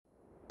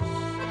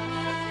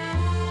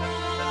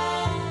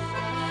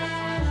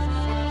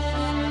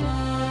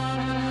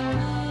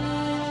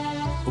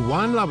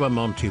Wine lover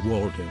Monty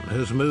Waldin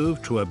has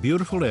moved to a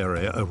beautiful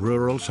area of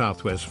rural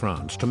southwest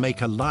France to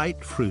make a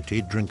light,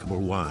 fruity, drinkable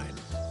wine.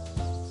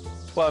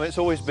 Well, it's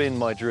always been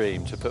my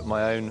dream to put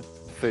my own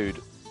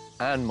food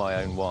and my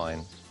own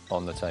wine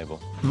on the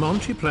table.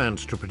 Monty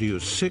plans to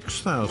produce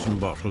 6,000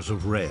 bottles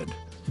of red,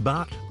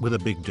 but with a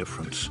big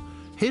difference.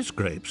 His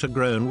grapes are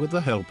grown with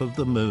the help of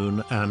the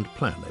moon and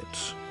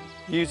planets.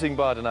 Using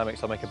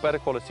biodynamics, I'll make a better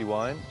quality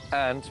wine,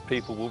 and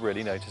people will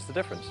really notice the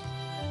difference.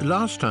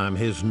 Last time,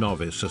 his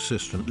novice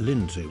assistant,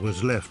 Lindsay,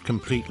 was left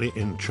completely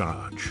in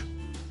charge.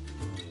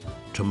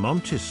 To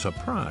Monty's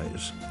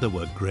surprise, there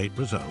were great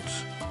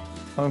results.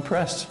 I'm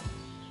impressed.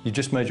 You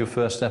just made your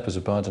first step as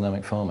a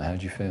biodynamic farmer. How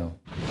do you feel?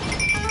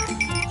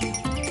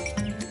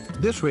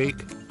 This week,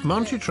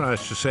 Monty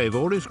tries to save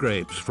all his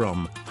grapes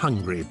from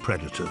hungry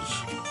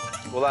predators.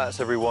 Well, that's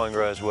every wine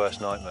grower's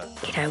worst nightmare.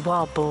 You know,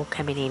 wild boar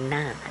coming in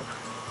now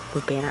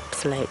would be an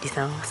absolute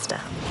disaster.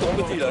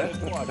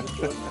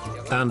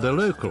 And the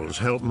locals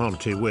help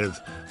Monty with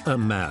a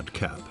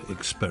madcap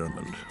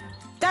experiment.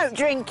 Don't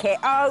drink it.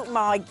 Oh,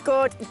 my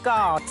good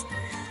God.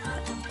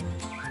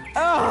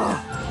 Oh!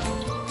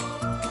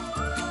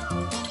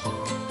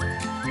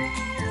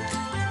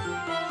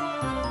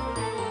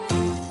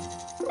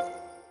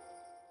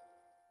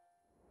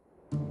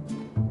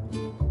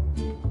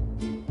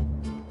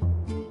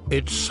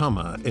 It's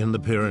summer in the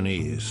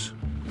Pyrenees.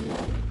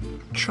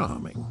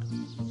 Charming.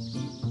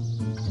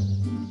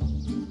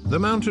 The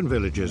mountain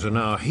villages are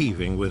now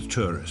heaving with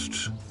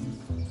tourists.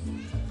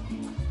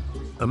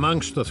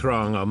 Amongst the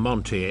throng are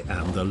Monty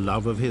and the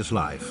love of his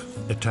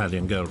life,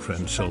 Italian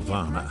girlfriend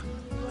Sylvana,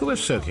 who is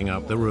soaking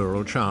up the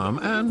rural charm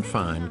and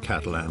fine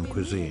Catalan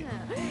cuisine.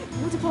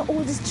 What about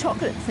all this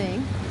chocolate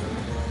thing?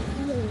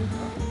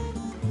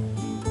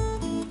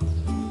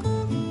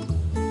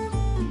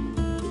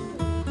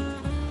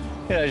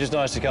 You know, it's just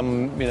nice to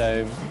come, you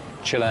know,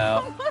 chill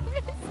out,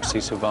 see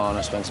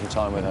Sylvana, spend some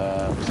time with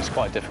her. It's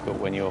quite difficult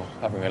when you're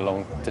having a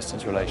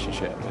long-distance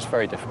relationship. It's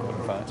very difficult,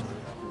 in fact.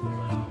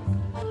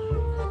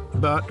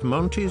 But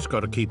Monty's got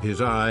to keep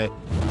his eye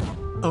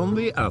on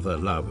the other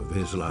love of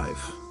his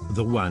life,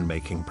 the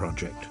winemaking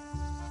project.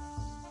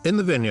 In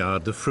the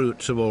vineyard, the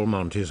fruits of all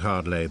Monty's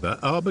hard labour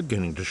are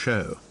beginning to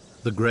show.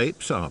 The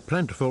grapes are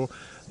plentiful,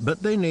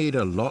 but they need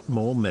a lot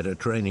more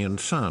Mediterranean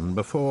sun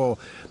before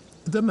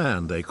the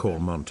man they call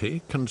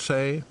Monty can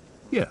say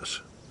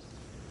yes.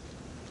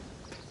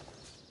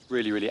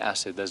 Really, really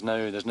acid. There's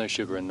no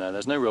sugar in there.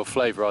 There's no real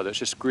flavour either. It's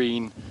just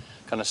green,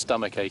 kind of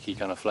stomach-achy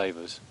kind of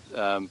flavours.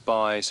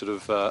 By sort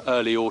of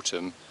early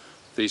autumn,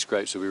 these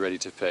grapes will be ready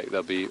to pick.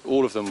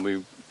 All of them will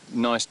be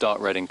nice dark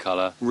red in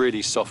colour,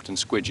 really soft and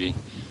squidgy,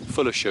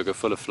 full of sugar,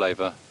 full of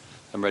flavour,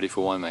 and ready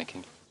for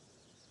winemaking.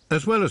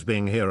 As well as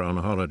being here on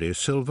holiday,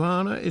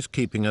 Sylvana is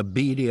keeping a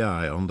beady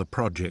eye on the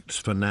project's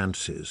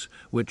finances,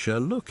 which are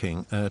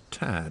looking a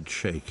tad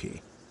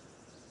shaky.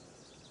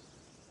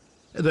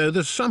 Though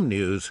there's some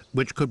news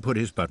which could put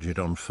his budget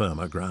on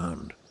firmer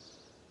ground.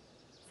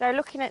 So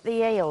looking at the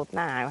yield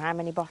now, how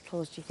many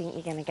bottles do you think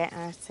you're going to get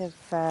out of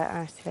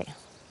it?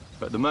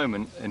 But at the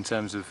moment, in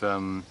terms of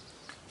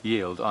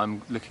yield,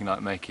 I'm looking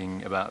like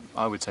making about,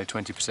 I would say,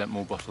 20%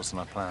 more bottles than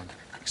I planned.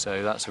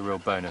 So that's a real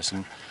bonus.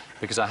 And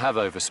because I have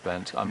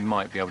overspent, I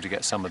might be able to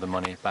get some of the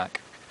money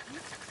back.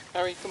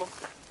 Harry, come on.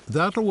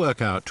 That'll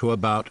work out to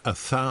about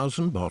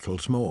 1,000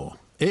 bottles more.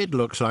 It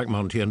looks like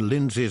Monty and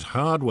Lindsay's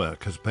hard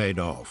work has paid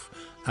off,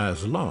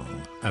 as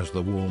long as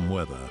the warm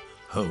weather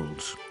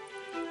holds.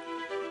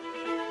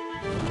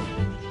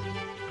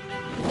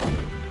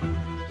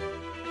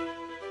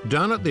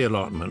 Down at the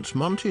allotments,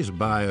 Monty's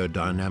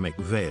biodynamic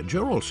veg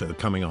are also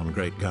coming on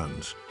great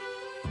guns.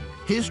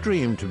 His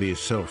dream to be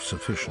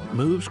self-sufficient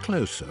moves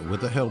closer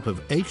with the help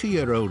of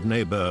 80-year-old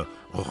neighbour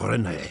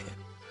René.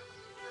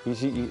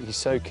 He's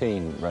so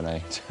keen,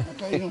 René.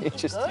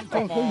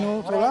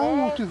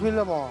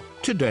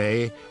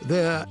 Today,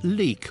 they're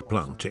leek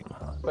planting.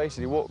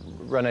 Basically,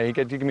 René, he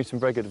gave me some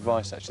very good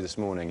advice actually this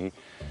morning.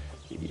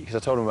 Because I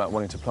told him about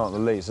wanting to plant the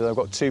leeks. So I've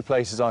got 2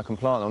 places I can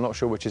plant them. I'm not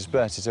sure which is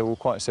best. He said, well,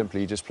 quite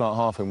simply, you just plant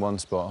half in one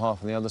spot,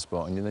 half in the other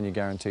spot, and then you're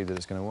guaranteed that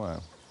it's going to work.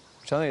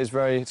 Which I think is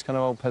it's kind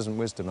of old peasant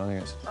wisdom. I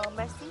think it's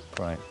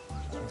great.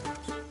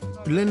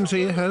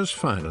 Lindsay has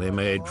finally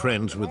made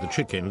friends with the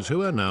chickens,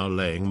 who are now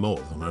laying more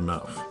than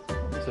enough.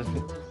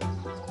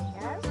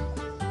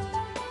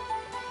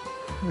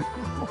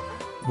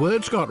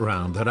 Word's got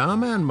round that our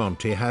man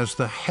Monty has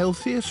the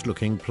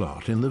healthiest-looking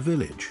plot in the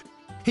village.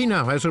 He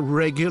now has a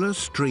regular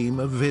stream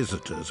of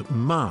visitors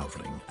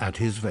marvelling at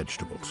his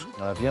vegetables.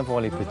 Viens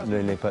voir les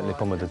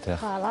pommes de terre.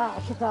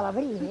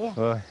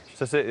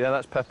 That's it, yeah,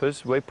 that's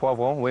peppers. Oui,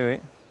 poivrons, oui,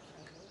 oui.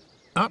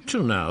 Up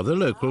till now, the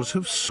locals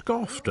have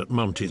scoffed at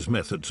Monty's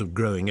methods of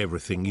growing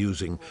everything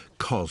using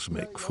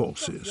cosmic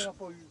forces.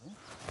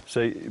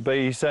 So, but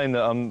he's saying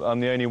that I'm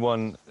the only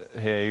one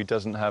here who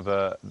doesn't have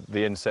the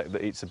insect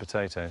that eats the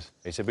potatoes.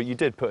 He said, but you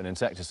did put an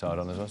insecticide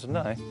on us. I said,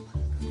 no.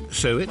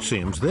 So it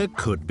seems there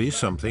could be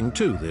something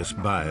to this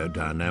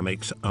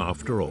biodynamics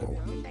after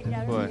all.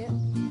 Right.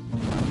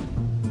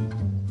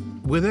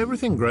 With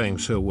everything growing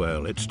so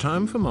well, it's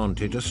time for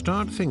Monty to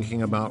start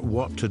thinking about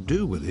what to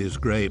do with his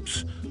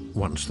grapes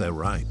once they're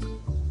ripe.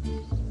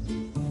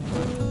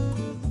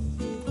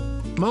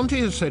 Monty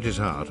has set his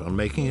heart on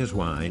making his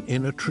wine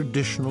in a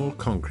traditional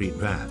concrete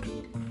vat.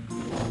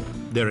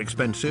 They're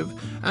expensive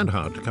and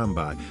hard to come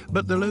by,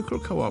 but the local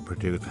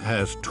cooperative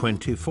has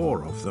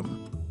 24 of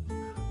them.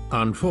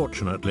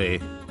 Unfortunately,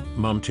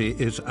 Monty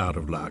is out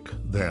of luck.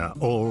 They're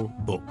all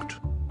booked.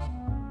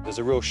 There's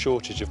a real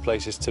shortage of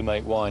places to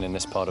make wine in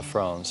this part of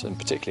France, and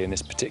particularly in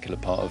this particular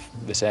part of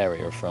this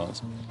area of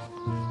France.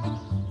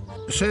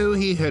 So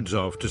he heads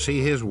off to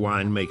see his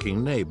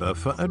wine-making neighbour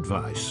for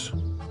advice.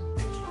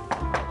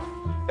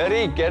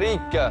 Eric.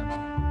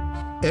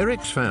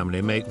 Eric's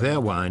family make their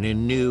wine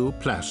in new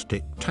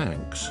plastic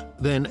tanks,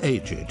 then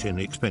age it in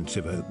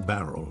expensive oak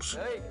barrels.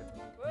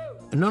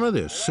 None of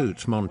this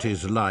suits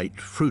Monty's light,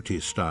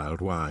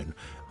 fruity-styled wine,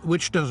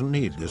 which doesn't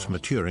need this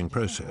maturing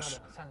process.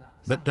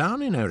 But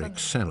down in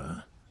Eric's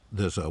cellar,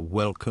 there's a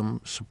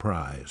welcome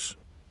surprise.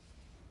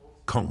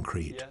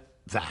 Concrete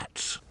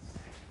vats.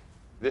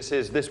 This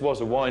was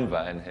a wine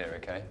vat in here,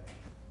 okay?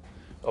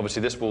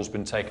 Obviously, this wall's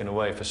been taken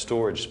away for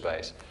storage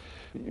space.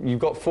 You've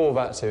got 4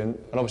 vats here, and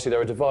obviously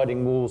there are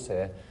dividing walls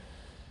here.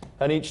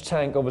 And each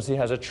tank obviously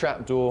has a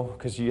trapdoor,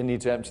 because you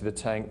need to empty the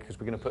tank, because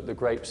we're going to put the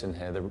grapes in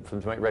here.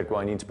 To make red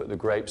wine, you need to put the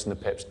grapes and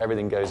the pips,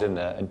 everything goes in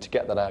there, and to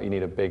get that out, you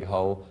need a big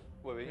hole.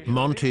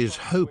 Monty's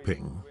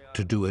hoping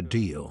to do a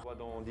deal.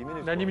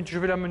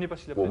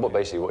 Well,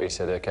 basically what he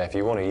said, okay, if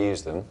you want to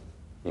use them,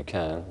 you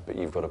can, but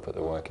you've got to put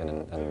the work in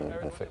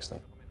and fix them.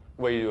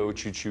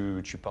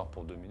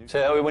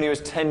 So when he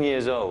was 10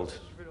 years old,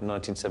 in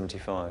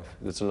 1975,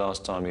 that's the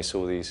last time he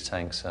saw these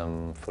tanks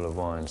full of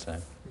wine. So,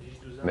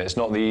 I mean, it's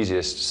not the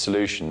easiest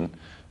solution,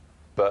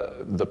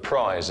 but the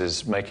prize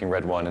is making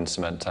red wine in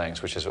cement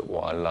tanks, which is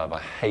what I love. I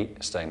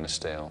hate stainless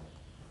steel.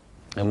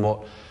 And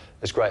what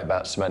is great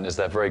about cement is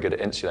they're very good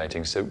at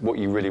insulating. So what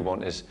you really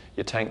want is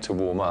your tank to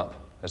warm up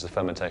as the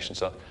fermentation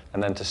starts,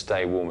 and then to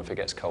stay warm if it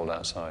gets cold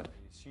outside.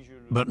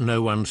 But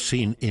no one's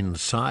seen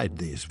inside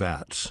these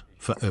vats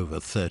for over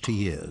 30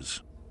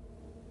 years.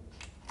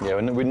 Yeah,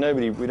 none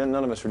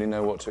of us really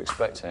know what to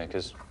expect here,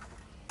 because,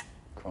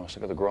 Christ,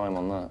 look at the grime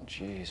on that.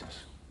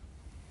 Jesus.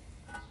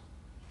 A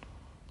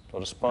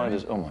lot of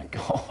spiders. Oh my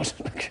God,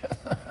 look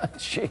at that.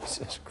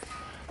 Jesus.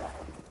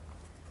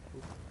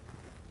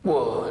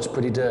 Whoa, it's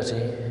pretty dirty.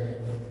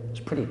 It's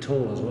pretty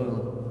tall as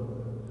well.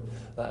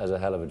 That is a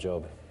hell of a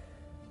job.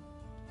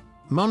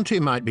 Monty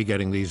might be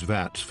getting these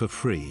vats for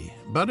free,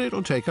 but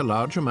it'll take a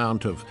large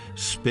amount of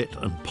spit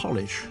and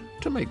polish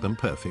to make them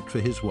perfect for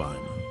his wine.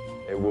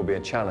 It will be a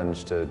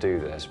challenge to do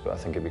this, but I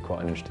think it'd be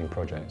quite an interesting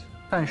project.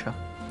 Thanks.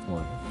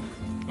 Well,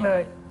 All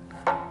right.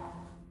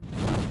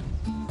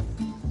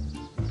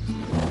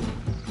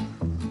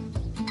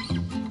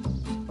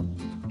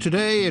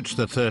 Today it's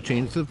the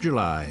 13th of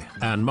July,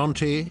 and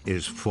Monty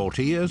is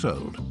 40 years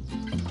old.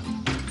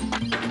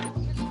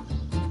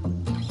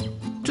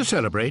 To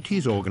celebrate,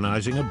 he's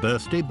organising a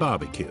birthday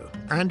barbecue,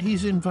 and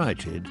he's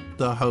invited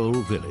the whole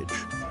village.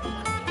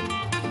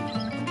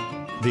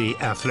 The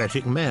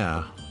athletic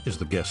mayor is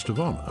the guest of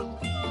honour.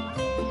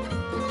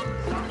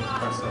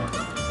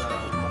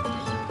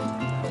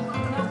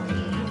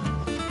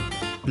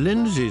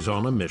 Lindsay's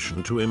on a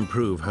mission to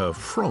improve her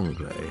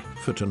franglais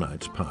for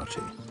tonight's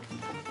party.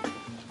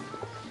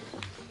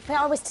 If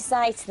I was to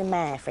say to the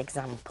mayor, for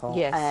example,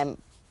 Yes.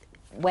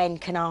 when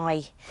can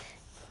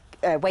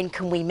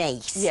we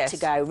meet Yes. to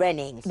go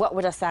running? What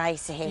would I say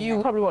to him?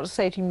 You probably want to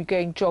say to him you're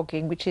going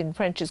jogging, which in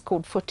French is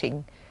called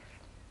footing,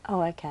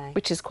 Oh, OK.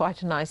 which is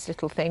quite a nice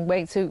little thing.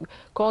 So,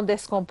 quand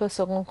est-ce qu'on peut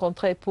se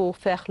rencontrer pour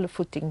faire le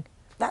footing?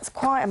 That's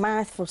quite a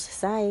mouthful to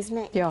say, isn't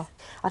it? Yeah.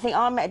 I think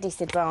I'm at a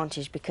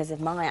disadvantage because of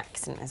my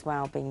accent as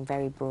well, being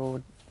very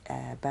broad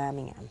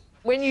Birmingham.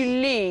 When you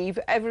leave,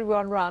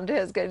 everyone round here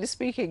is going to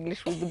speak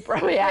English with the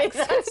Brummie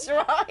accent. That's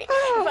right.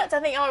 In fact,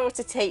 I think I ought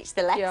to teach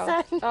the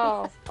lesson. Yeah.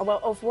 Oh. Well,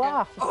 au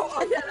revoir.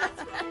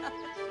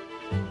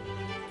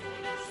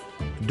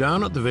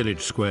 Down at the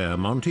village square,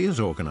 Monty has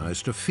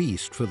organised a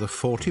feast for the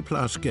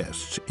 40-plus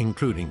guests,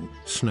 including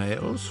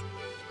snails,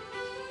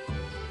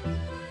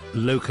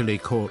 locally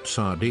caught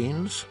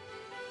sardines,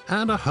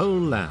 and a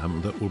whole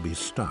lamb that will be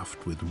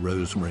stuffed with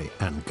rosemary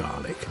and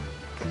garlic.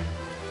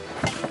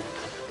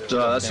 So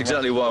that's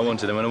exactly what I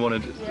wanted. I mean, I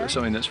wanted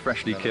something that's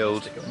freshly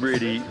killed,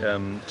 really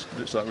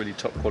looks like really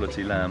top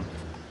quality lamb.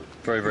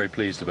 Very, very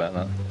pleased about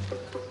that.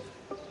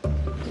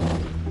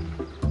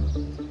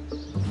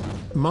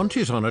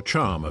 Monty's on a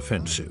charm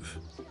offensive.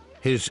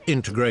 His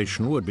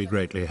integration would be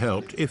greatly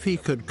helped if he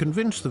could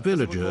convince the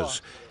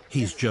villagers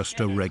he's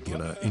just a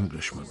regular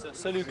Englishman.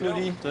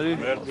 In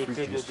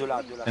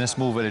a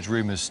small village,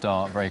 rumours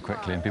start very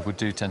quickly, and people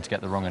do tend to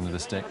get the wrong end of the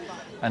stick.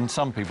 And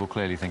some people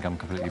clearly think I'm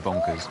completely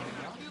bonkers.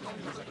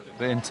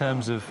 But in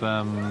terms of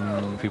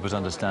people's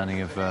understanding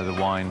of the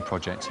wine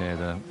project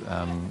here,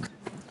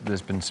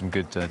 there's been some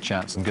good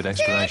chats and good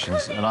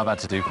explanations, and I've had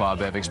to do quite a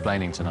bit of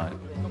explaining tonight.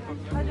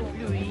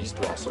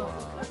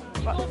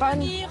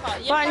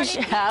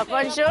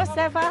 Bonjour,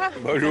 ça va?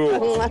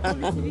 Bonjour.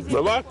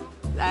 Ça va?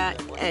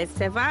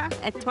 Ça va?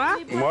 Et toi?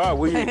 Moi,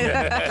 oui.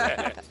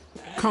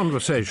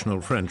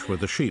 Conversational French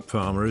with a sheep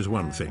farmer is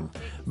one thing,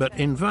 but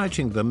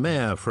inviting the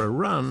mare for a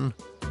run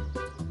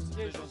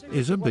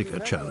is a bigger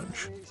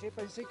challenge.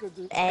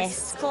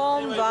 Est-ce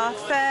qu'on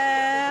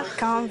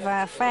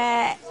va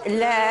faire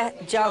le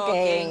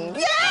jogging?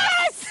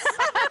 Yes!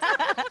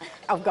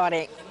 I've got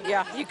it.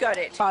 Yeah, you got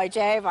it. By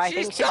Jove, I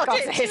think she's got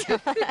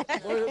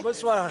it.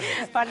 Bonsoir.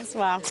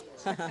 Bonsoir.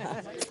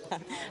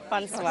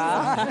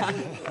 Bonsoir.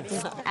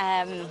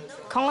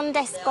 Quand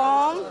est-ce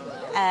qu'on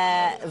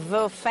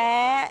veut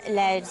faire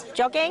le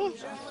jogging?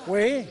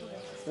 Oui,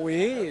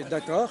 oui,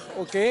 d'accord.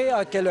 OK,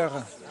 à quelle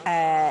heure?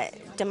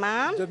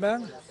 Demain?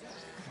 Demain?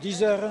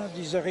 10h,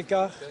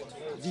 10h15,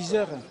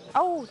 10h.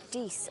 Oh,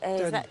 10.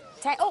 Is that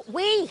 10? Oh,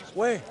 oui.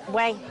 Oui,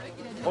 Oui.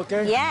 OK.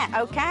 Yeah,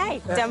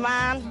 okay.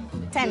 Demain,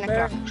 10 Demain,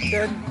 o'clock.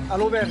 10, à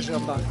l'auberge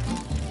en bas.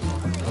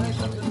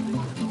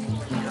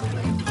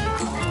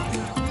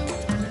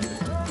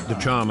 The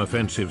charm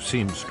offensive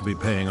seems to be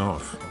paying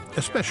off,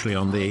 especially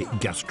on the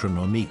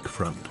gastronomique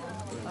front.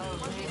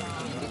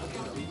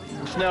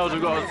 Snells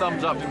have got a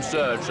thumbs up from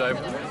Serge, so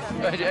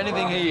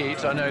anything he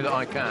eats, I know that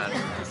I can.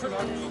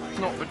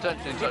 Not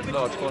potentially in such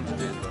large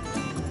quantities, but...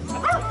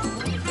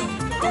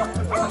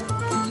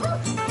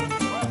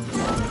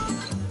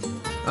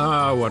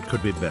 Ah, what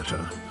could be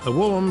better? A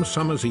warm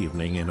summer's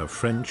evening in a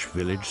French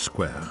village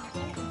square.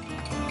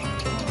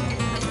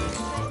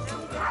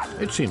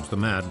 It seems the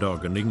mad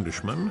dog and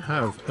Englishman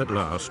have at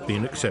last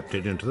been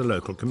accepted into the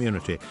local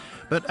community.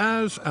 But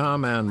as our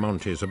man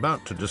Monty is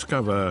about to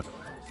discover,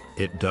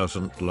 it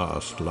doesn't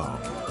last long.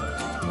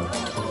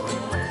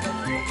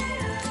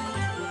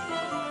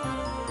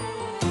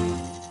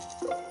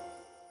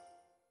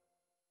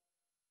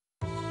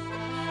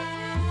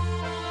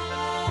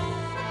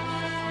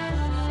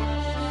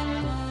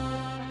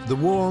 The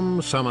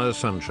warm summer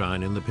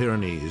sunshine in the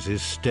Pyrenees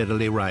is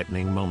steadily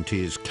ripening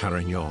Monty's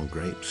Carignan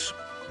grapes.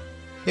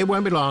 It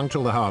won't be long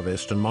till the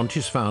harvest, and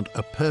Monty's found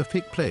a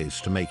perfect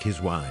place to make his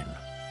wine.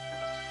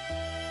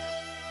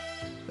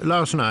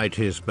 Last night,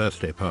 his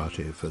birthday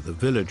party for the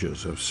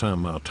villagers of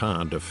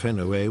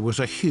Saint-Martin-de-Fenouet was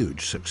a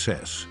huge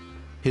success.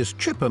 His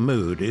chipper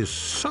mood is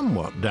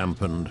somewhat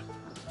dampened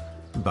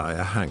by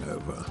a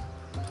hangover.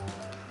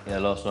 Yeah,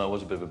 last night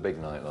was a bit of a big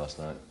night last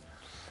night.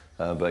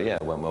 But yeah,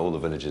 well, all the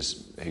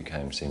villagers who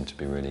came seemed to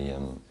be really,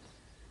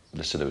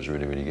 they said it was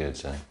really, really good,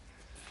 so.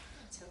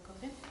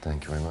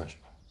 Thank you very much.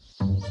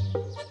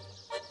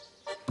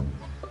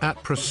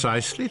 At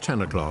precisely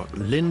 10 o'clock,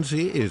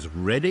 Lindsay is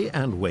ready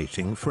and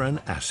waiting for an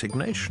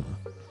assignation.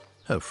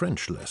 Her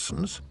French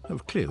lessons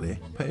have clearly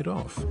paid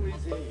off.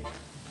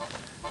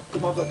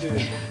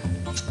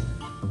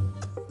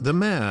 The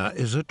mare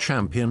is a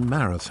champion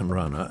marathon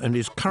runner and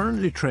is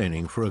currently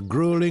training for a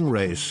grueling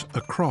race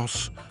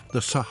across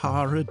the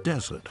Sahara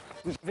Desert.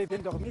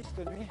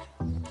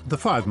 The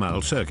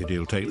 5-mile circuit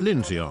he'll take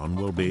Lindsay on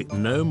will be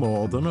no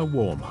more than a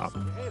warm-up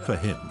for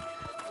him.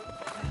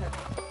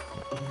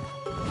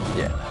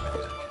 Yeah.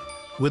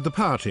 With the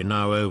party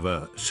now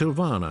over,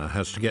 Sylvana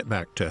has to get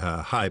back to her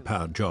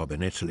high-powered job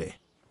in Italy.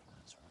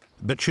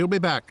 But she'll be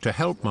back to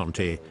help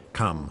Monty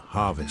come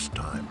harvest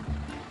time.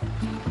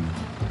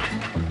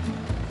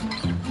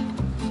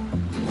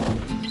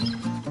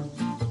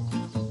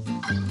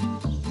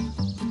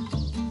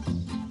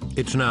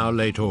 It's now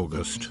late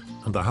August,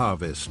 and the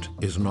harvest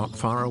is not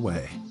far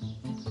away.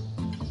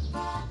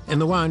 In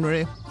the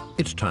winery,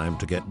 it's time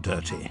to get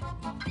dirty.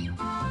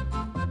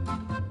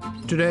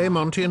 Today,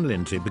 Monty and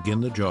Lindsay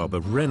begin the job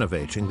of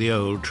renovating the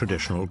old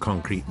traditional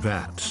concrete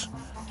vats.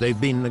 They've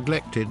been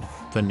neglected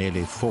for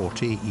nearly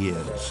 40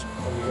 years.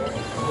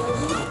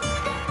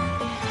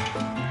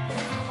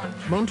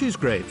 Monty's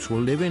grapes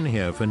will live in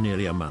here for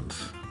nearly a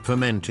month,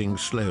 fermenting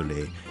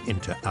slowly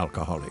into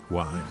alcoholic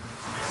wine.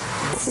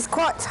 This is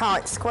quite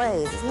tight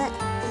squeeze, isn't it?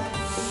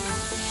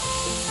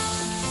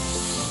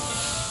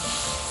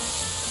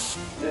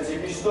 Lindsay,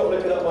 can you stop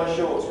looking at my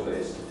shorts,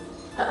 please?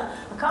 I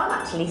can't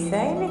actually see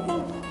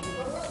anything.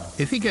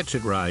 If he gets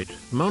it right,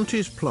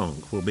 Monty's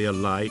plonk will be a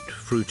light,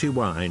 fruity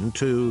wine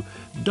to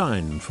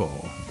dine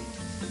for.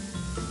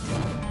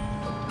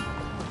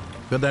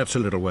 But that's a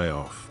little way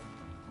off.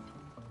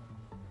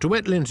 To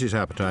whet Lindsay's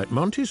appetite,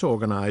 Monty's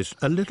organised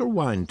a little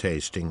wine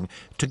tasting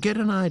to get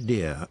an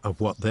idea of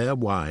what their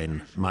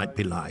wine might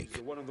be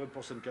like.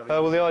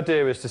 Well, the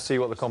idea is to see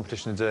what the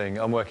competition is doing.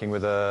 I'm working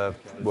with a,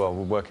 well,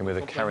 we're working with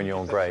a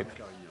Carignan grape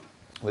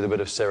with a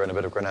bit of Syrah and a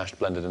bit of Grenache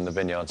blended in the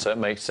vineyard, so it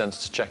makes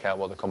sense to check out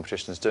what the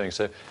competition is doing.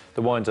 So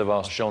the wines I've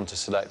asked Jean to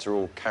select are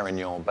all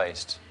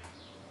Carignan-based.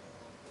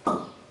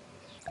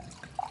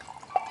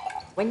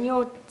 When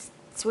you're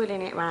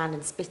swirling it around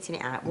and spitting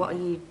it out, what are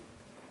you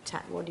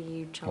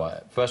trying?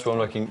 Right. First of all, I'm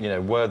looking, you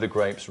know, were the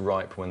grapes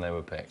ripe when they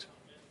were picked?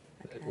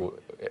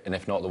 And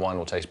if not, the wine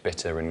will taste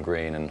bitter and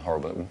green and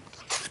horrible.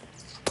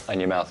 And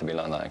your mouth will be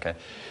like that, OK?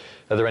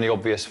 Are there any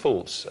obvious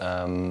faults?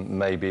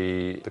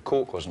 Maybe the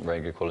cork wasn't very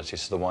good quality,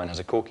 so the wine has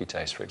a corky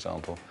taste, for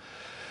example.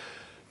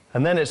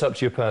 And then it's up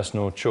to your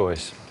personal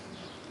choice.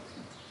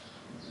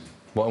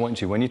 What I want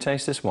you, when you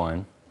taste this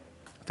wine,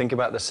 Think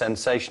about the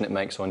sensation it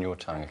makes on your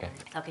tongue, OK?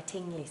 Like a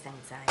tingly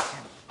sensation.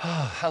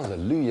 Oh,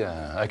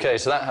 hallelujah. OK,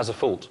 so that has a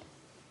fault.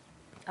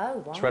 Oh,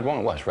 wow. It's red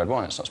wine. Well, it's red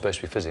wine. It's not supposed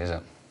to be fizzy, is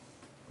it?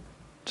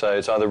 So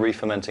it's either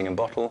re-fermenting in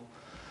bottle.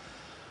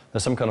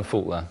 There's some kind of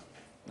fault there.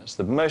 It's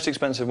the most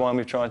expensive wine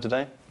we've tried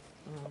today.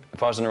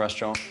 If I was in a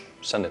restaurant,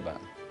 send it back.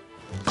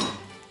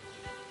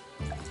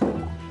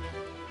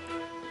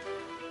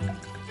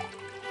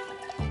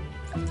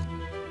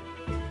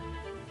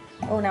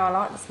 Oh, no, I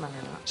like the smell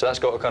of that. So that's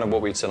got a kind of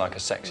what we'd say like a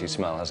sexy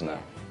smell, hasn't it?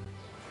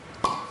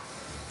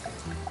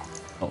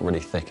 Not really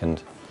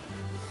thickened.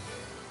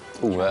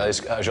 Oh,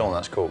 Jean,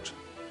 that's corked.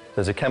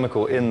 There's a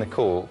chemical in the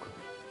cork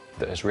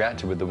that has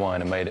reacted with the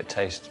wine and made it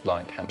taste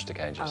like hamster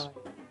cages.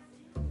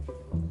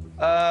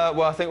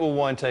 Well, I think all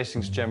wine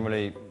tastings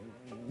generally,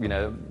 you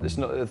know, it's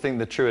not, I think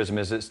the truism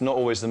is it's not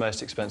always the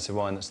most expensive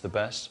wine that's the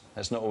best.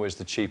 It's not always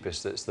the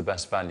cheapest that's the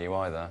best value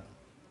either.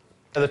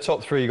 The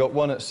top three, you got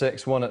one at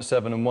 6, one at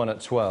 7 and one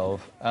at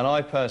 12. And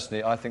I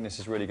personally, I think this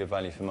is really good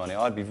value for money.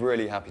 I'd be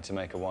really happy to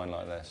make a wine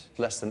like this.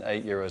 Less than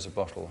 €8 a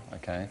bottle,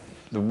 OK?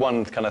 The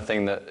one kind of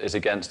thing that is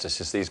against us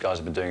is these guys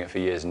have been doing it for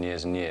years and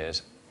years and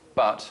years.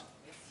 But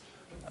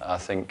I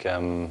think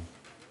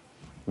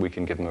we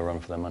can give them a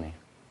run for their money.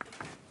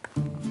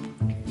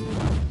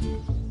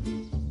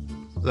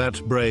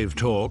 That's brave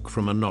talk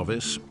from a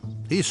novice.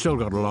 He's still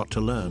got a lot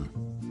to learn.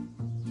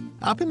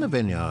 Up in the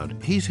vineyard,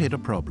 he's hit a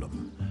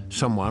problem.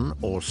 Someone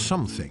or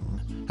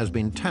something has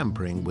been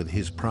tampering with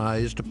his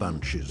prized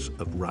bunches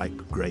of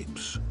ripe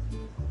grapes.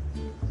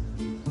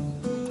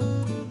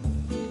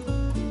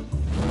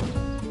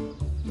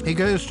 He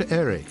goes to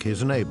Eric,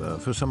 his neighbor,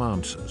 for some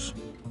answers.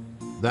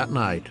 That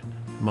night,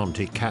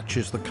 Monty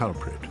catches the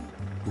culprit,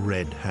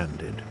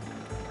 red-handed.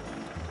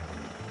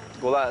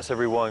 Well, that's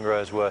every wine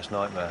grower's worst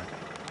nightmare.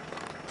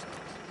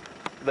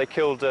 They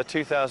killed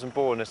 2,000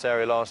 boar in this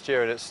area last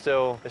year, and it's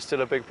still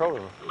a big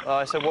problem.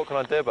 I said, what can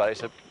I do about it? He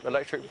said,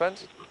 electric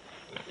fence.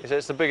 He said,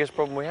 it's the biggest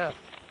problem we have.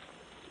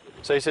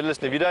 So he said,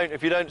 listen,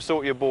 if you don't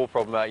sort your boar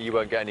problem out, you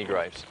won't get any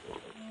grapes.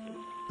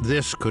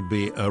 This could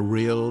be a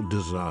real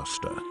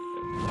disaster.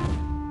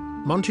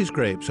 Monty's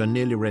grapes are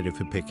nearly ready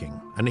for picking,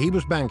 and he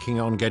was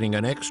banking on getting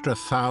an extra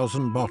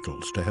 1,000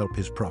 bottles to help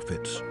his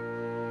profits.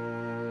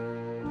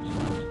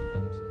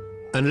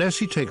 Unless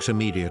he takes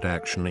immediate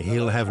action,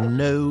 he'll have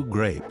no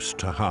grapes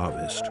to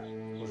harvest.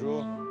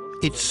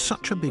 It's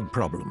such a big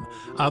problem.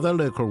 Other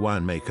local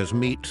winemakers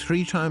meet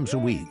 3 times a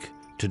week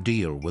to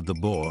deal with the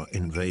boar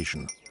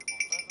invasion.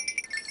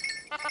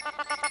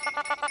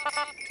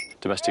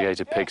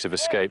 Domesticated pigs have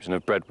escaped and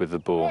have bred with the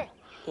boar,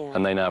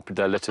 and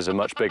their litters are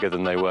much bigger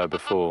than they were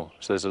before.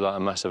 So there's a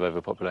massive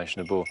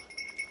overpopulation of boar.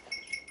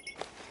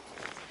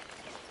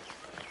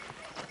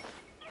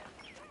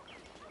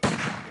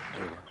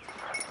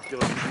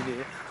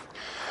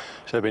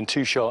 So there have been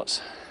 2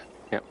 shots.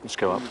 Yep, let's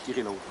go up.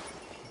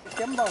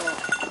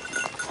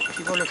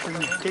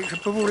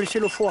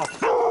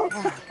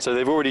 So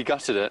they've already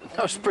gutted it.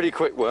 That was pretty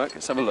quick work.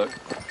 Let's have a look.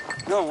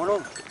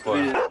 Wow.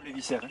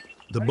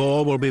 The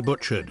boar will be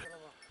butchered,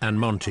 and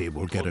Monty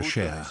will get a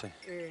share.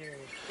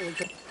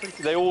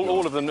 They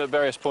all of them at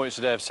various points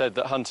today have said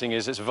that hunting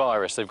is, it's a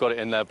virus. They've got it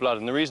in their blood,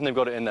 and the reason they've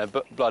got it in their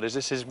blood is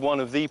this is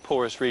one of the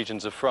poorest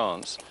regions of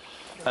France.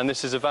 And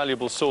this is a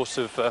valuable source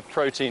of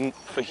protein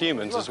for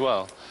humans as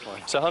well.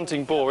 So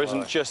hunting boar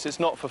isn't just, it's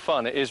not for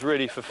fun, it is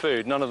really for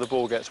food. None of the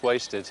boar gets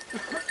wasted.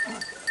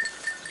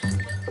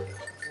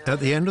 At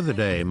the end of the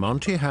day,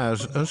 Monty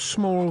has a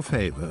small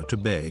favour to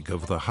beg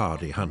of the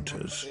hardy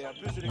hunters.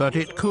 But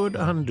it could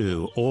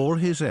undo all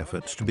his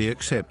efforts to be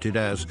accepted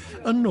as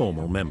a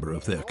normal member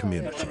of their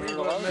community.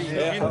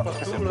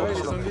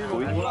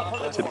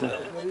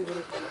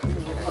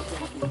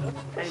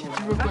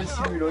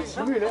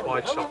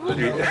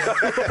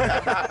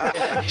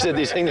 He said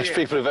these English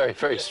people are very,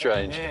 very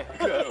strange.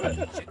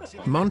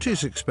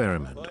 Monty's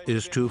experiment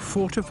is to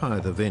fortify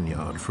the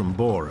vineyard from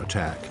boar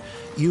attack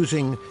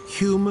using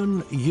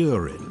human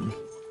urine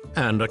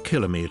and a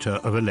kilometre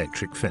of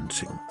electric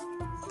fencing.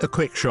 A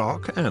quick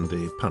shock and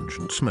the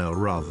pungent smell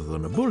rather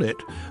than a bullet,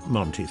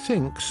 Monty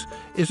thinks,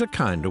 is a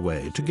kinder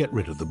way to get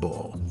rid of the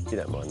boar. You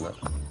don't mind that,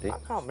 do you? I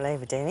can't believe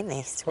we're doing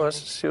this. Well,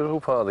 it's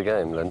all part of the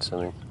game, Lens. I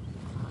mean,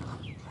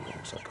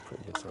 looks like a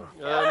pretty good time.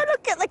 Oh,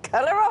 look at the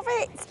colour of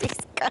it. It's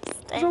disgusting.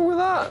 What's wrong with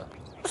that?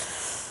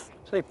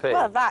 It's only pink.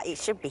 Well, it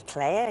should be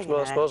clear, you know.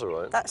 It smells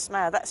all right.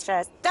 That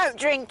shows. Don't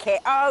drink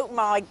it. Oh,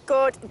 my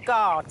good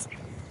God.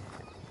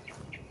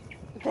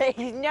 There's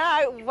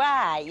no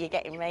way you're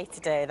getting me to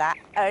do that.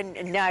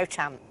 No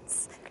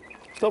chance.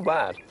 It's not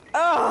bad.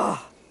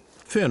 Oh!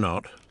 Fear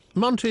not,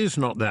 Monty's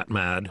not that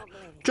mad.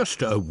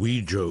 Just a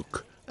wee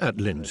joke at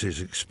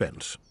Lindsay's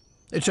expense.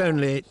 It's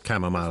only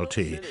chamomile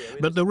tea,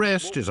 but the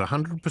rest is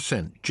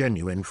 100%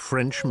 genuine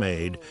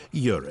French-made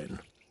urine.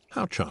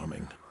 How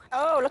charming.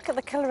 Oh, look at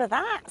the colour of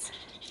that.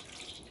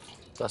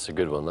 That's a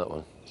good one, that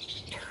one.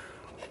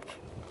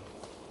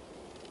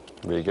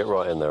 Really get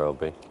right in there,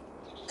 Albie.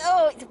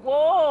 Oh, it's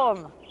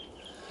warm.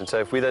 And so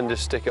if we then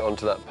just stick it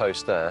onto that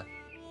post there,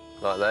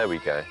 like there we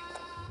go.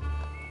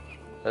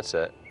 That's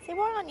it. See,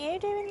 why aren't you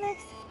doing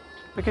this?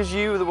 Because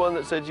you were the one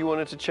that said you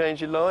wanted to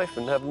change your life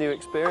and have new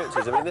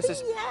experiences. I mean, this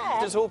is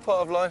it's all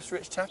part of life's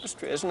rich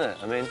tapestry, isn't it?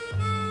 I mean...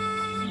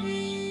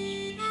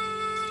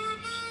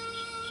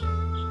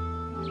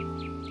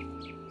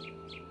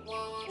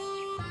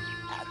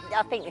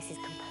 I think this is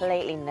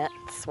completely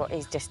nuts, what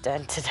he's just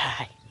done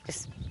today.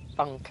 Just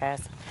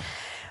bonkers.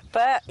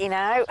 But, you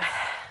know, I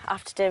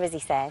have to do as he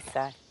says,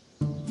 so.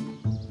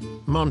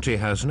 Monty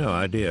has no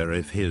idea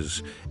if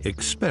his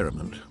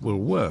experiment will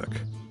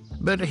work.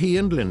 But he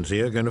and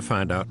Lindsay are going to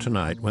find out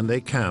tonight when they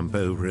camp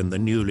over in the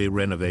newly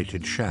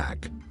renovated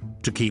shack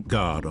to keep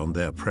guard on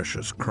their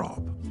precious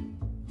crop.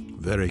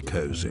 Very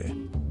cosy.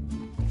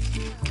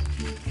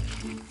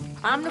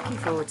 I'm looking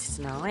forward to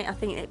tonight. I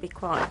think it'd be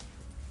quite...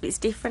 It's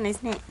different,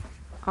 isn't it?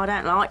 I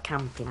don't like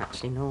camping,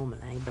 actually,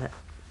 normally, but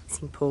it's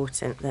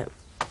important that,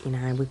 you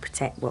know, we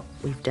protect what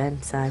we've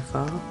done so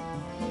far.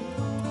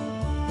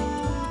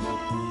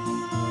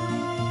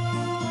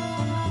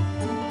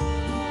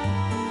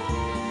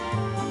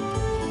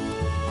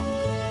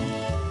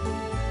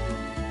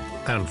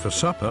 And for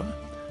supper,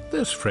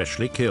 there's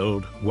freshly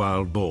killed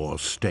wild boar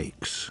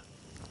steaks.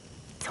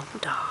 It's all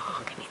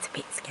dark and it's a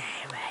bit scary.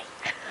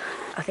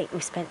 I think we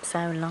spent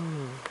so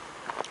long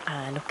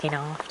looking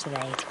after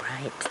these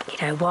grapes. You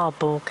know, wild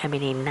boar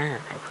coming in now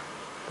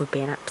would be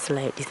an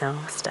absolute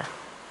disaster.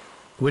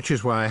 Which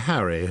is why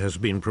Harry has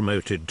been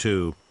promoted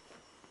to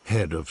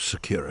head of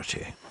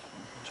security.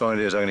 So what I'm going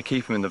to do is I'm going to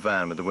keep him in the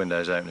van with the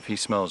windows open. If he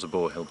smells the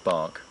boar, he'll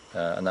bark.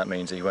 And that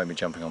means that he won't be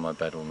jumping on my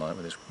bed all night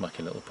with his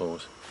mucky little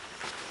paws.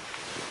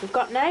 We've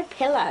got no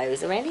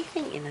pillows or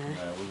anything, you know.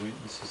 No,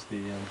 this is the...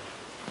 You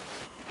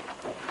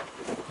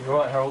all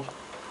right, Harold?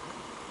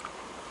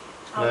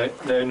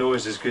 No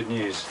noise is good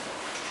news.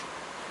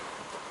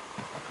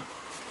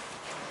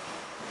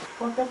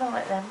 Well, good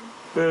night, then.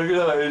 Good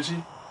night,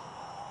 Lucy.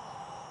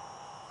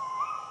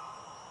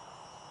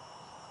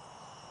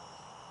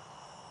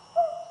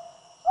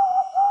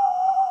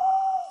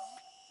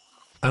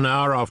 An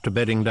hour after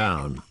bedding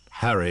down,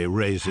 Harry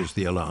raises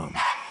the alarm.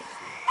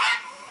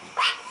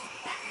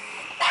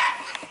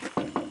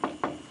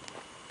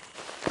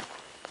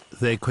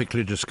 They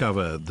quickly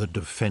discover the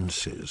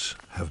defences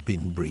have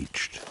been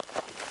breached.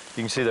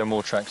 You can see there are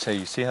more tracks here.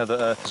 You see how the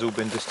earth has all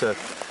been disturbed?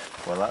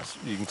 Well,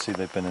 you can see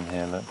they've been in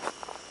here, look.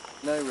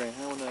 No ring,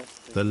 how on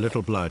earth? The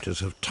little blighters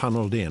have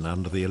tunnelled in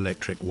under the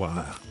electric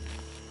wire.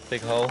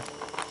 Big hole,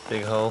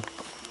 big hole,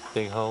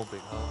 big hole,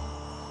 big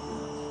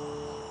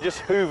hole. You just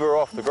hoover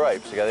off the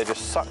grapes together, they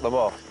just suck them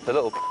off. The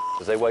little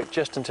they wait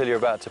just until you're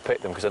about to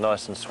pick them because they're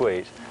nice and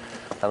sweet.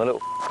 And the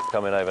little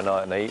come in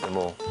overnight and they eat them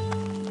all.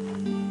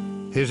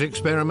 His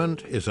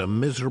experiment is a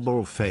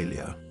miserable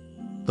failure.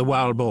 The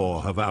wild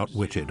boar have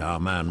outwitted our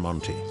man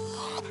Monty.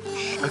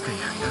 Okay.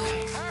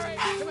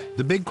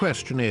 The big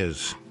question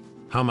is,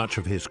 how much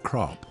of his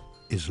crop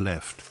is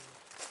left?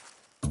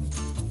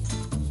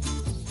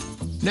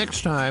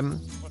 Next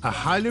time, a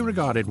highly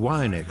regarded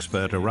wine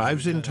expert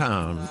arrives in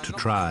town to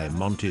try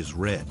Monty's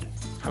red.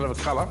 Hell of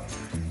a colour.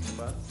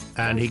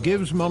 And he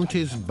gives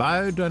Monty's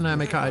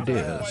biodynamic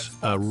ideas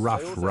a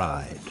rough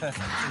ride.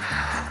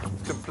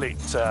 Complete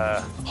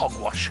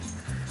hogwash.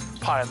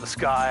 Pie in the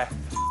sky.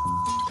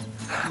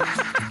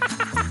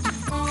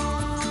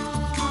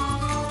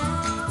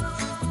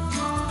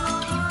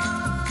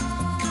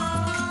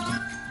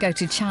 Go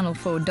to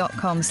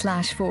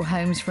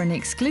channel4.com/4homes for an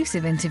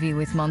exclusive interview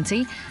with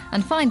Monty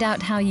and find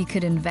out how you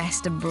could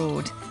invest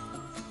abroad.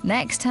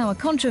 Next, how a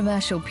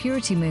controversial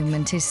purity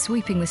movement is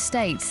sweeping the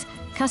States.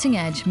 Cutting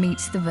Edge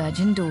meets the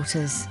Virgin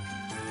Daughters.